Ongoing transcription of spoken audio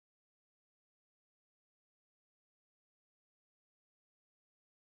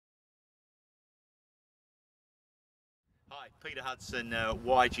Hi, Peter Hudson,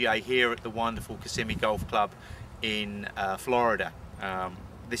 YGA here at the wonderful Kissimmee Golf Club in Florida.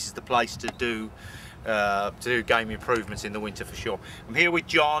 This is the place to do game improvements in the winter for sure. I'm here with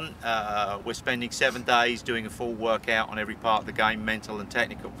John. We're spending 7 days doing a full workout on every part of the game, mental and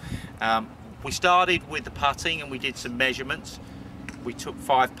technical. We started with the putting and we did some measurements. We took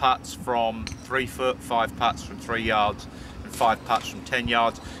 5 putts from 3 foot, 5 putts from 3 yards and 5 putts from 10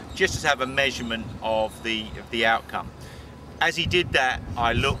 yards, just to have a measurement of the outcome. As he did that,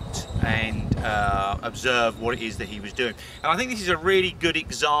 I looked and observed what it is that he was doing. And I think this is a really good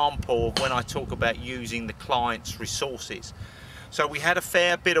example of when I talk about using the client's resources. So we had a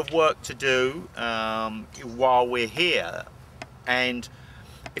fair bit of work to do while we're here. And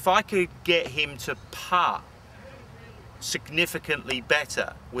if I could get him to putt significantly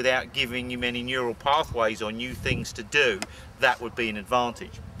better without giving him any neural pathways or new things to do, that would be an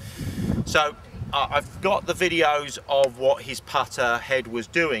advantage. So I've got the videos of what his putter head was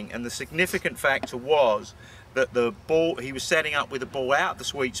doing, and the significant factor was that the ball, he was setting up with the ball out of the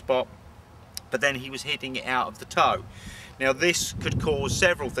sweet spot, but then he was hitting it out of the toe. Now this could cause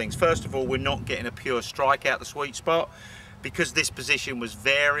several things. First of all, we're not getting a pure strike out the sweet spot. Because this position was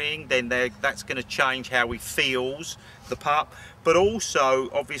varying, then that's going to change how he feels the putt. But also,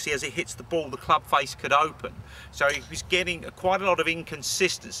 obviously, as it hits the ball, the club face could open. So he was getting quite a lot of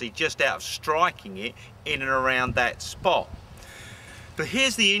inconsistency just out of striking it in and around that spot. But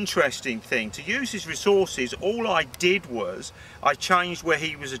here's the interesting thing. To use his resources, all I did was I changed where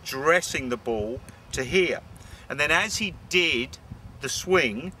he was addressing the ball to here. And then as he did the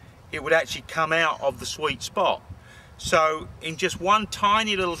swing, it would actually come out of the sweet spot. So in just one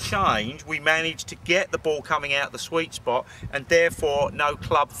tiny little change, we managed to get the ball coming out the sweet spot and therefore no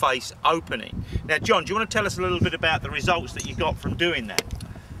club face opening. Now John, do you want to tell us a little bit about the results that you got from doing that?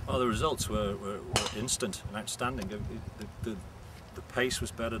 Well, the results were instant and outstanding. The pace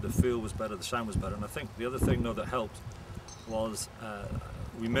was better, the feel was better, the sound was better. And I think the other thing though that helped was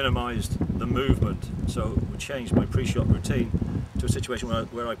we minimised the movement. So we changed my pre-shot routine to a situation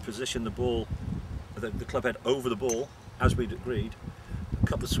where I positioned the ball, the club head over the ball, as we'd agreed, a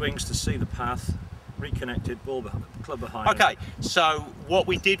couple of swings to see the path, reconnected, ball behind, club behind. Okay, so what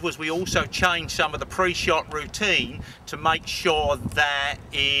we did was we also changed some of the pre-shot routine to make sure that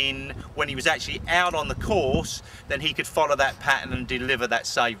when he was actually out on the course, then he could follow that pattern and deliver that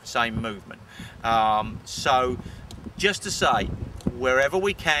same movement. So just to say, wherever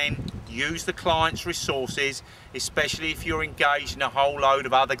we can, use the client's resources, especially if you're engaged in a whole load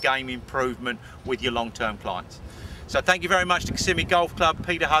of other game improvement with your long-term clients. So thank you very much to Kissimmee Golf Club.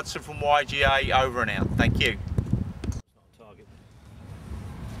 Peter Hudson from YGA, over and out. Thank you.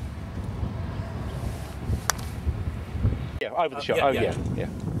 Yeah, over the shot. Yeah, Yeah.